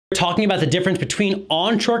talking about the difference between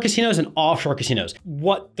onshore casinos and offshore casinos,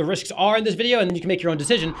 what the risks are in this video, and then you can make your own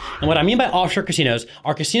decision. And what I mean by offshore casinos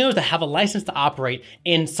are casinos that have a license to operate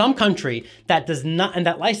in some country that does not, and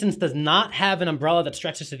that license does not have an umbrella that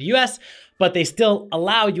stretches to the US, but they still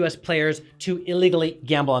allow US players to illegally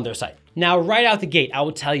gamble on their site. Now, right out the gate, I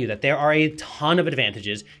will tell you that there are a ton of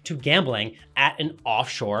advantages to gambling at an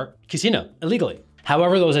offshore casino illegally.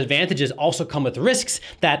 However, those advantages also come with risks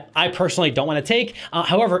that I personally don't want to take.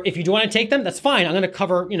 However, if you do want to take them, that's fine. I'm going to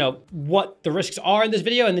cover, what the risks are in this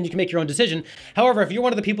video, and then you can make your own decision. However, if you're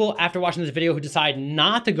one of the people after watching this video who decide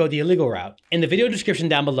not to go the illegal route, in the video description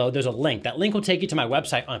down below, there's a link. That link will take you to my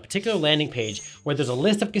website on a particular landing page where there's a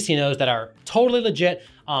list of casinos that are totally legit.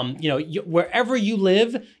 Wherever you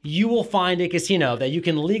live, you will find a casino that you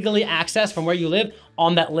can legally access from where you live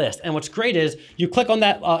on that list. And what's great is you click on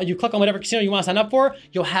that, you click on whatever casino you want to sign up for,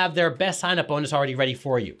 you'll have their best sign up bonus already ready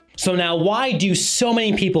for you. So now, why do so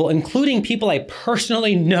many people, including people I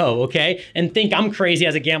personally know, okay, and think I'm crazy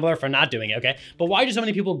as a gambler for not doing it, okay, but why do so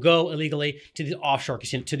many people go illegally to these offshore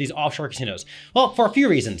casinos? Well, for a few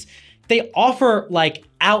reasons. They offer like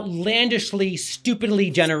outlandishly, stupidly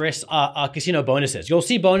generous casino bonuses. You'll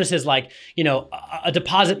see bonuses like, a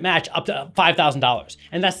deposit match up to $5,000.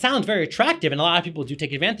 And that sounds very attractive, and a lot of people do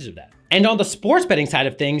take advantage of that. And on the sports betting side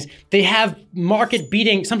of things, they have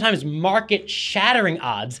market-beating, sometimes market-shattering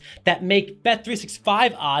odds that make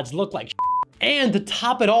Bet365 odds look like shit. And to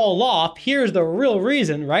top it all off, here's the real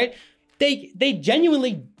reason, right? They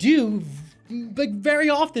genuinely do very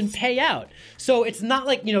often pay out. So it's not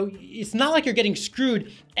like, it's not like you're getting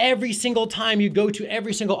screwed every single time you go to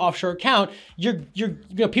every single offshore account.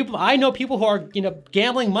 I know people who are,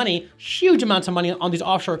 gambling money, huge amounts of money on these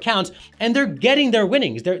offshore accounts, and they're getting their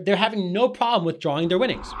winnings. They're having no problem withdrawing their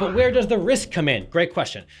winnings. But where does the risk come in? Great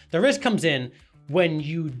question. The risk comes in when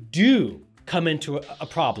you do come into a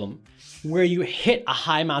problem where you hit a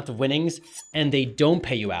high amount of winnings and they don't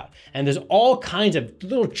pay you out. And there's all kinds of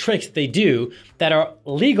little tricks they do that are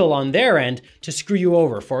legal on their end to screw you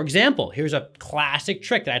over. For example, here's a classic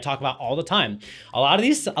trick that I talk about all the time. A lot of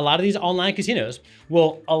these online casinos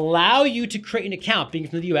will allow you to create an account. Being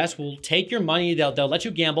from the US, will take your money, they'll let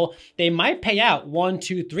you gamble. They might pay out 1,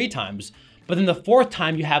 2, 3 times, but then the 4th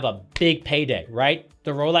time you have a big payday, right?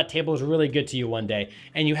 The roulette table is really good to you one day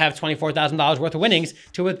and you have $24,000 worth of winnings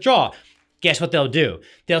to withdraw. Guess what they'll do?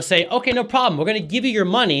 They'll say, okay, no problem. We're gonna give you your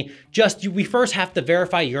money. We first have to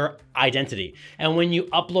verify your identity. And when you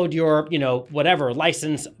upload your, whatever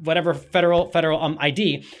license, whatever federal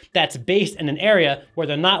ID that's based in an area where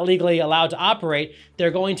they're not legally allowed to operate, they're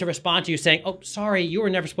going to respond to you saying, oh, sorry, you were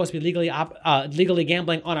never supposed to be legally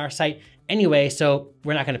gambling on our site anyway, so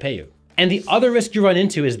we're not gonna pay you. And the other risk you run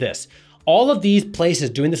into is this. All of these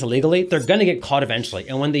places doing this illegally, they're gonna get caught eventually.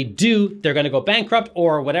 And when they do, they're gonna go bankrupt,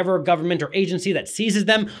 or whatever government or agency that seizes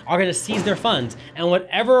them are gonna seize their funds. And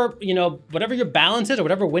whatever your balance is or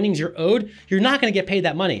whatever winnings you're owed, you're not gonna get paid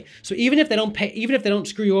that money. So even if they don't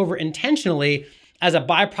screw you over intentionally, as a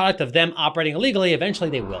byproduct of them operating illegally,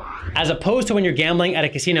 eventually they will. As opposed to when you're gambling at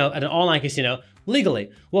an online casino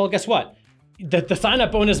legally. Well, guess what? The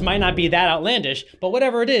sign-up bonus might not be that outlandish, but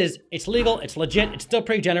whatever it is, it's legal, it's legit, it's still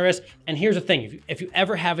pretty generous. And here's the thing, if you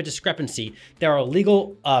ever have a discrepancy, there are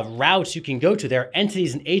legal routes you can go to. There are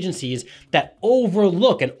entities and agencies that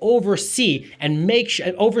overlook and oversee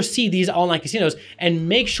these online casinos and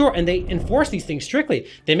make sure, and they enforce these things strictly.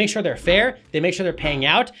 They make sure they're fair, they make sure they're paying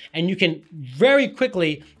out, and you can very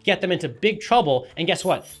quickly get them into big trouble. And guess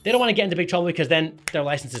what? They don't want to get into big trouble because then their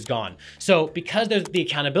license is gone. So because the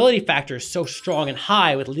accountability factor is so strong and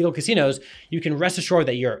high with legal casinos, you can rest assured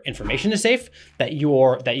that your information is safe, that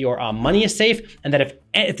your money is safe, and that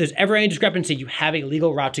if there's ever any discrepancy, you have a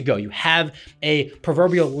legal route to go. You have a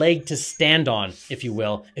proverbial leg to stand on, if you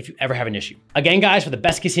will, if you ever have an issue. Again, guys, for the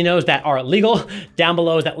best casinos that are legal, down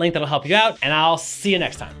below is that link that'll help you out, and I'll see you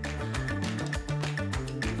next time.